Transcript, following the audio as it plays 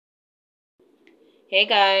Hey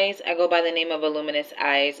guys, I go by the name of Illuminous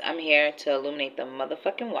Eyes. I'm here to illuminate the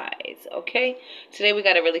motherfucking wise, okay? Today we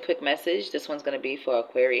got a really quick message. This one's going to be for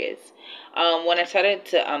Aquarius. When I started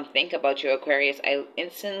to think about your Aquarius, I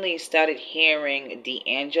instantly started hearing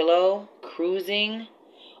D'Angelo cruising,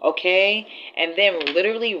 okay? And then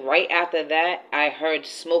literally right after that, I heard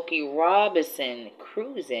Smokey Robinson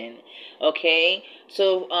cruising, okay?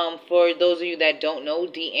 So for those of you that don't know,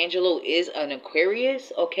 D'Angelo is an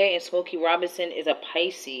Aquarius, okay? And Smokey Robinson is a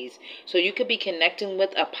Pisces. So you could be connecting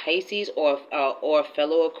with a Pisces or a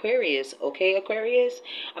fellow Aquarius, okay, Aquarius?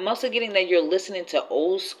 I'm also getting that you're listening to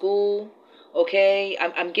old school. Okay,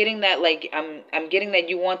 I'm getting that, like, I'm getting that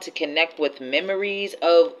you want to connect with memories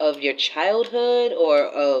of your childhood,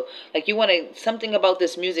 or like you want to, something about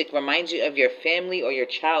this music reminds you of your family or your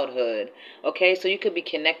childhood. Okay, so you could be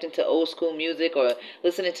connecting to old school music or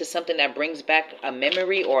listening to something that brings back a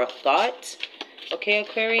memory or a thought. Okay,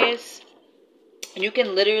 Aquarius. You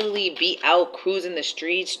can literally be out cruising the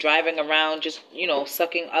streets, driving around, just,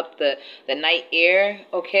 sucking up the night air,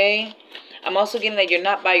 okay? I'm also getting that you're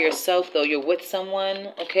not by yourself, though. You're with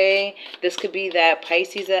someone, okay? This could be that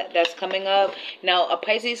Pisces that's coming up. Now, a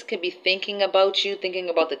Pisces could be thinking about you, thinking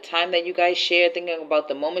about the time that you guys shared, thinking about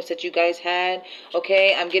the moments that you guys had,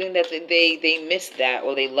 okay? I'm getting that they missed that,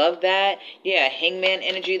 or they love that. Yeah, hangman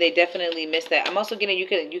energy, they definitely missed that. I'm also getting you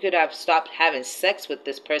could have stopped having sex with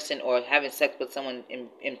this person or having sex with someone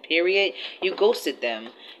in period. You ghosted them.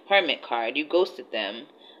 Hermit card, you ghosted them.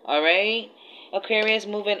 All right? Aquarius,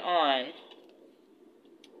 moving on.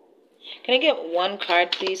 Can I get one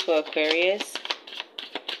card, please, for Aquarius?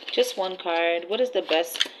 Just one card. What is the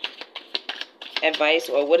best advice,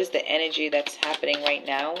 or what is the energy that's happening right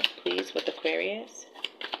now, please, with Aquarius?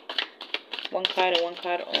 One card and one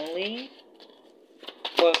card only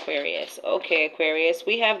for Aquarius. Okay, Aquarius.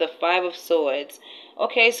 We have the Five of Swords.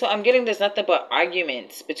 Okay, so I'm getting there's nothing but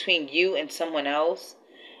arguments between you and someone else.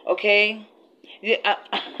 Okay? Yeah,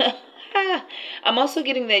 I'm also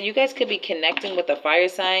getting that you guys could be connecting with a fire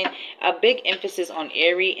sign. A big emphasis on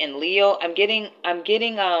Aries and Leo. I'm getting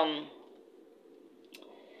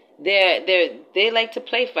they like to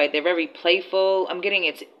play fight. They're very playful. I'm getting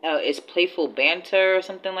it's playful banter or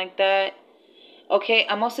something like that. Okay,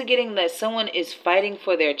 I'm also getting that someone is fighting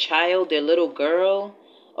for their child, their little girl.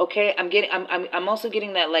 Okay, I'm also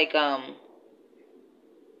getting that, like,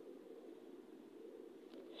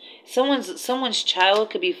 someone's child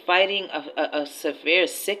could be fighting a severe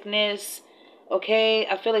sickness. Okay,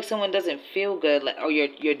 I feel like someone doesn't feel good, like, or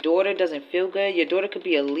your daughter doesn't feel good. Your daughter could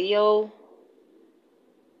be a Leo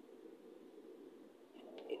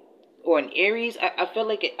or an Aries. I feel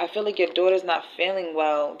like your daughter's not feeling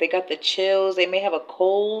well. They got the chills. They may have a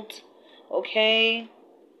cold. Okay,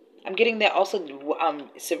 I'm getting that also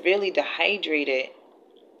severely dehydrated.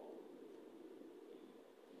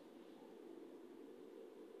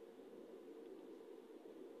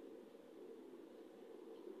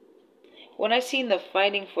 When I seen the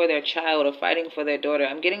fighting for their child or fighting for their daughter,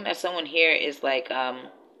 I'm getting that someone here is like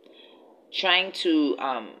trying to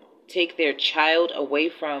take their child away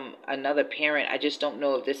from another parent. I just don't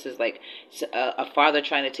know if this is like a father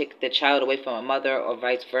trying to take the child away from a mother or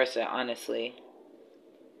vice versa, honestly.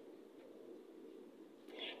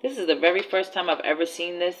 This is the very first time I've ever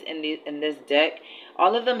seen this in this deck.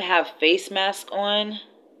 All of them have face masks on.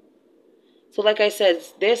 So like I said,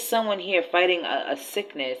 there's someone here fighting a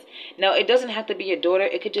sickness. Now, it doesn't have to be your daughter.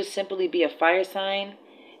 It could just simply be a fire sign.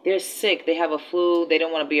 They're sick. They have a flu. They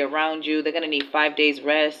don't want to be around you. They're going to need 5 days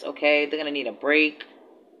rest, okay? They're going to need a break.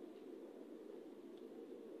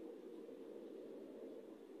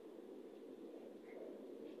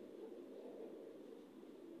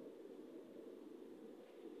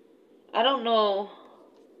 I don't know.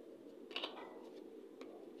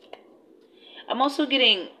 I'm also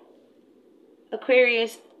getting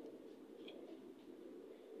Aquarius.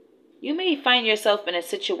 You may find yourself in a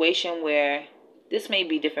situation where this may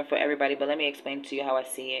be different for everybody, but let me explain to you how I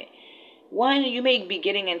see it. One, you may be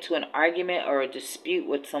getting into an argument or a dispute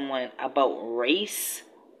with someone about race,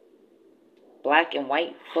 black and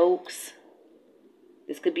white folks.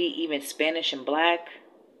 This could be even Spanish and black.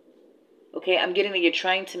 Okay, I'm getting that you're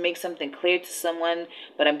trying to make something clear to someone,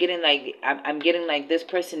 but I'm getting like I'm getting like this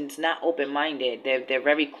person's not open-minded. They're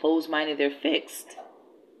very closed-minded. They're fixed.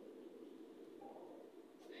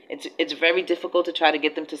 It's very difficult to try to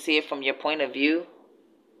get them to see it from your point of view.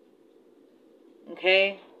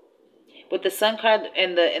 Okay? With the Sun card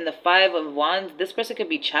and the Five of Wands, this person could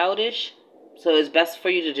be childish. So it's best for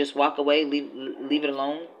you to just walk away, leave it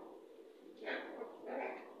alone.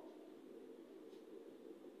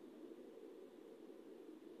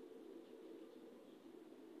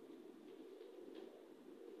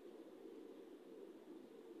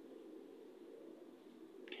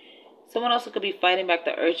 Someone also could be fighting back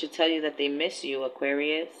the urge to tell you that they miss you,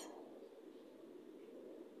 Aquarius.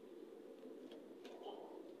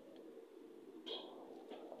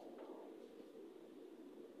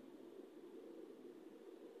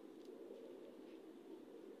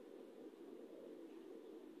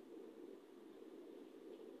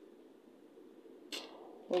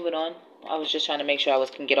 Moving on. I was just trying to make sure I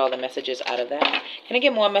can get all the messages out of that. Can I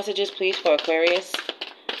get more messages, please, for Aquarius?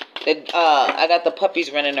 I got the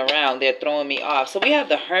puppies running around. They're throwing me off. So we have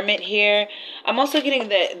the Hermit here. I'm also getting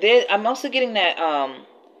that.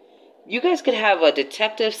 You guys could have a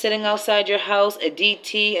detective sitting outside your house, a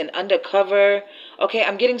DT, an undercover. Okay,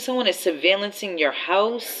 I'm getting someone is surveillancing your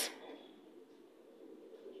house.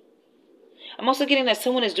 I'm also getting that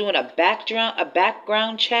someone is doing a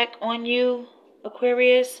background check on you,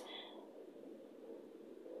 Aquarius.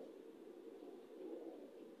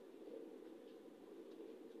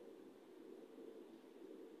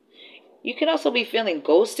 You could also be feeling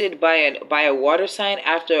ghosted by a water sign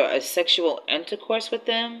after a sexual intercourse with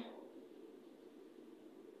them.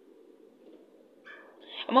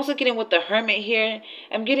 I'm also getting with the Hermit here.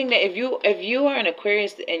 I'm getting that if you are an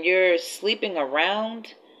Aquarius and you're sleeping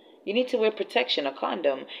around, you need to wear protection, a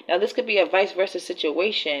condom. Now this could be a vice versa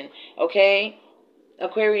situation, okay?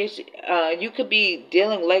 Aquarius, you could be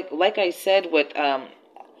dealing like I said with a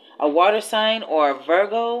water sign or a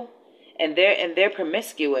Virgo, and they're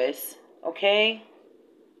promiscuous. Okay,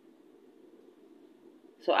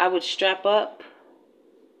 so I would strap up.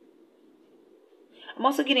 I'm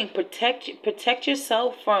also getting protect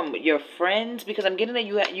yourself from your friends, because I'm getting that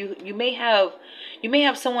you may have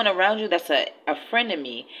someone around you that's a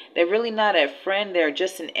frenemy. They're really not a friend. They're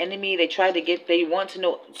just an enemy. They want to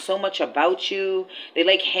know so much about you. They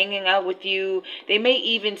like hanging out with you. They may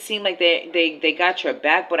even seem like they got your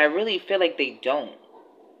back, but I really feel like they don't.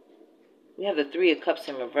 We have the Three of Cups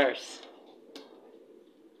in reverse.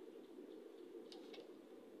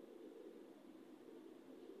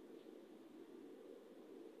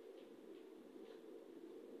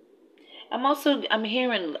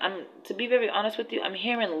 To be very honest with you, I'm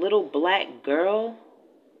hearing little black girl.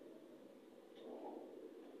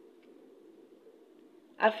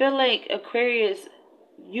 I feel like Aquarius,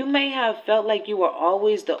 you may have felt like you were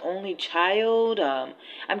always the only child.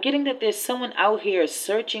 I'm getting that there's someone out here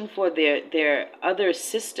searching for their other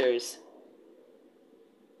sisters.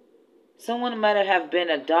 Someone might have been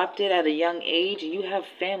adopted at a young age. You have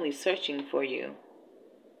family searching for you.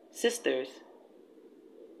 Sisters.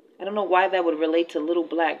 I don't know why that would relate to little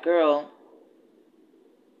black girl.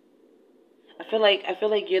 I feel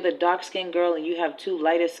like you're the dark-skinned girl and you have two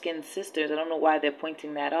lighter-skinned sisters. I don't know why they're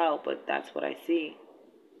pointing that out, but that's what I see.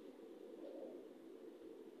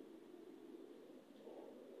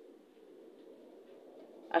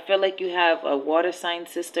 I feel like you have a water sign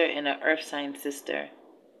sister and an earth sign sister.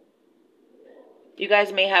 You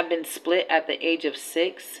guys may have been split at the age of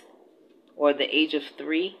 6 or the age of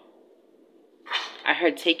 3. I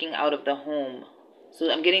heard taking out of the home.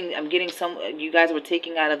 So I'm getting some, you guys were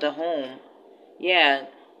taking out of the home. Yeah.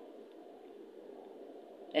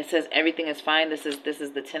 It says everything is fine. This is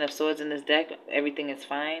the Ten of Swords in this deck. Everything is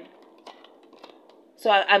fine.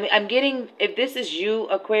 So I'm getting, if this is you,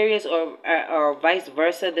 Aquarius, or vice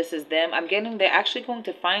versa, this is them. I'm getting they're actually going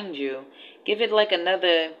to find you. Give it like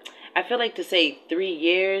another, I feel like to say 3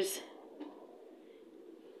 years.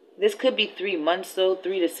 This could be 3 months though,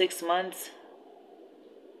 3 to 6 months.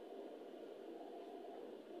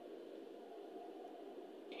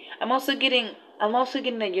 I'm also getting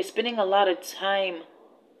that you're spending a lot of time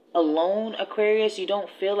alone, Aquarius. You don't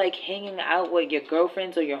feel like hanging out with your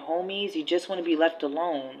girlfriends or your homies. You just want to be left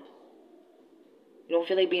alone. You don't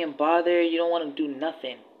feel like being bothered. You don't want to do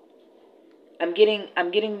nothing. I'm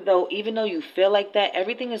getting though, even though you feel like that,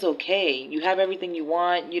 everything is okay. You have everything you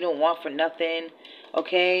want. You don't want for nothing.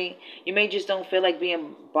 Okay? You may just don't feel like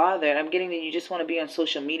being bothered. I'm getting that you just want to be on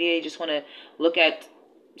social media. You just want to look at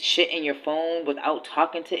shit in your phone without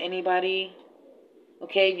talking to anybody.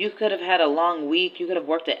 Okay, you could have had a long week. You could have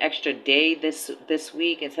worked an extra day this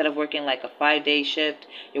week instead of working like a 5-day shift.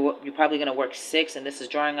 You're probably going to work 6, and this is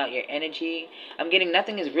drawing out your energy. I'm getting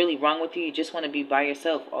nothing is really wrong with you. You just want to be by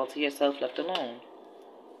yourself, all to yourself, left alone.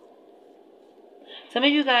 Some of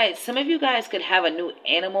you guys could have a new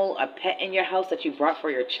animal, a pet in your house that you brought for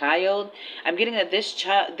your child. I'm getting that this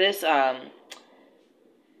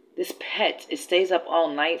pet, it stays up all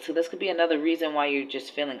night, so this could be another reason why you're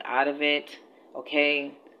just feeling out of it.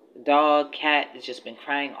 Okay, the dog, cat has just been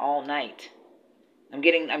crying all night. I'm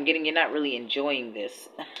getting you're not really enjoying this.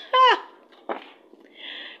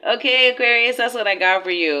 Okay, Aquarius, that's what I got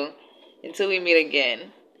for you. Until we meet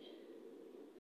again.